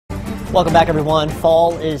Welcome back, everyone.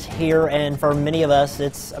 Fall is here, and for many of us,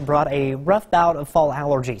 it's brought a rough bout of fall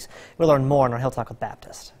allergies. We'll learn more in our Health Talk with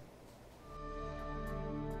Baptist.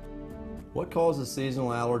 What causes seasonal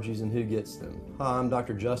allergies and who gets them? Hi, I'm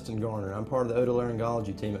Dr. Justin Garner. I'm part of the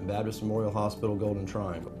otolaryngology team at Baptist Memorial Hospital Golden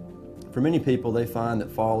Triangle. For many people, they find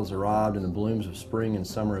that fall has arrived and the blooms of spring and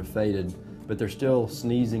summer have faded, but they're still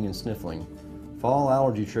sneezing and sniffling. Fall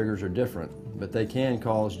allergy triggers are different, but they can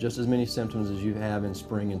cause just as many symptoms as you have in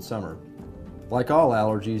spring and summer. Like all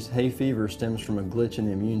allergies, hay fever stems from a glitch in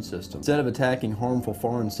the immune system. Instead of attacking harmful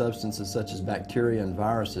foreign substances such as bacteria and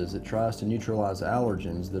viruses, it tries to neutralize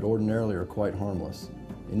allergens that ordinarily are quite harmless.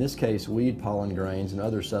 In this case, weed pollen grains and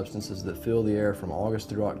other substances that fill the air from August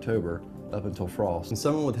through October up until frost. In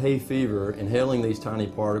someone with hay fever, inhaling these tiny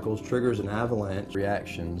particles triggers an avalanche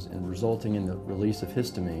reactions and resulting in the release of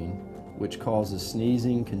histamine, which causes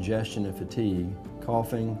sneezing, congestion and fatigue,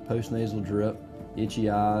 coughing, postnasal drip,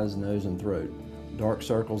 itchy eyes, nose and throat, dark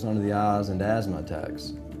circles under the eyes, and asthma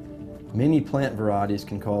attacks. Many plant varieties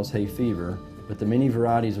can cause hay fever, but the many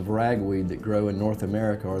varieties of ragweed that grow in North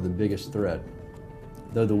America are the biggest threat.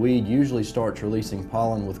 Though the weed usually starts releasing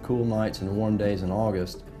pollen with cool nights and warm days in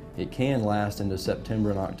August, it can last into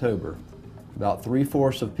September and October. About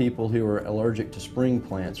 3/4 of people who are allergic to spring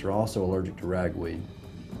plants are also allergic to ragweed.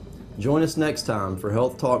 Join us next time for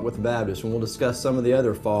Health Talk with Baptist, and we'll discuss some of the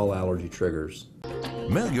other fall allergy triggers.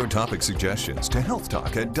 Mail your topic suggestions to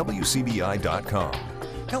healthtalk@wcbi.com.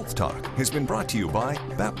 Health Talk has been brought to you by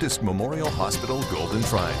Baptist Memorial Hospital Golden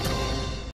Triangle.